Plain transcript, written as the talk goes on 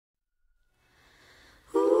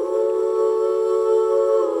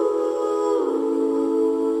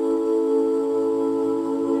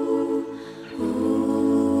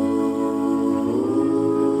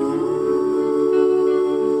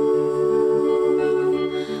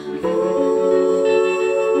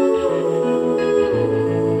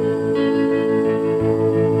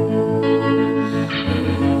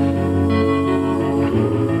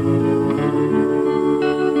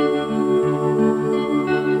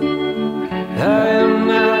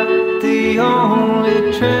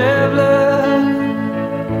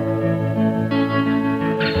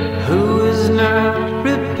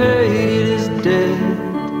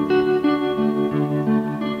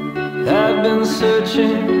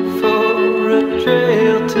searching for a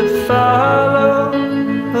trail to follow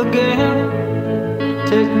again.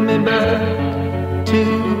 Take me back to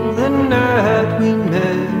the night we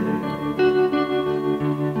met,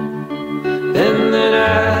 and then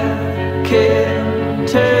I can't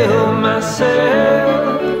tell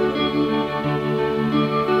myself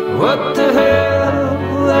what the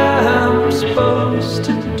hell I'm supposed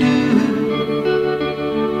to do.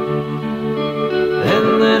 And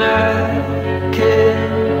then I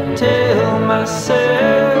can't tell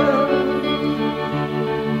myself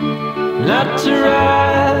not to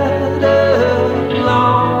ride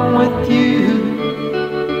along with you.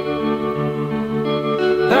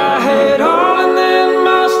 I had all and then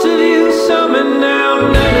most of you, some and now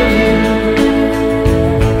none of you.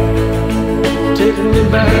 Take me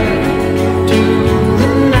back to the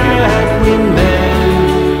night we met.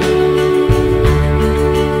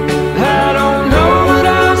 I don't know what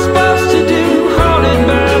I'm supposed to do, haunted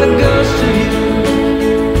by the ghost of you.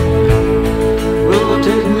 Oh,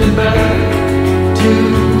 take me back to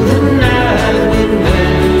the night we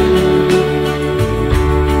met,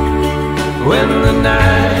 when the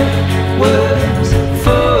night was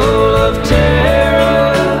full of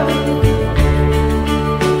terror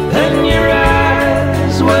and your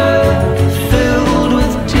eyes were filled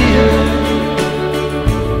with tears,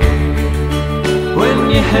 when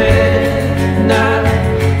you had not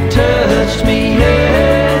touched me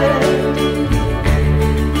yet.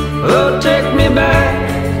 Oh, take me back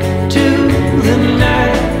to the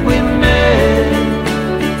night we met.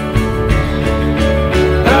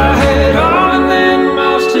 I had all and then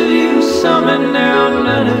most of you, some and now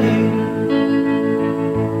none of you.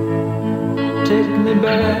 Take me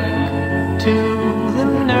back to the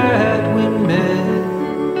night we met.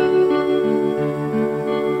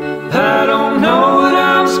 I don't know what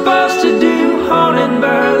I'm supposed to do, haunted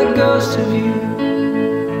by the ghost of you.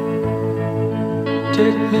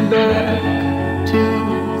 Take me back to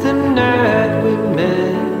the night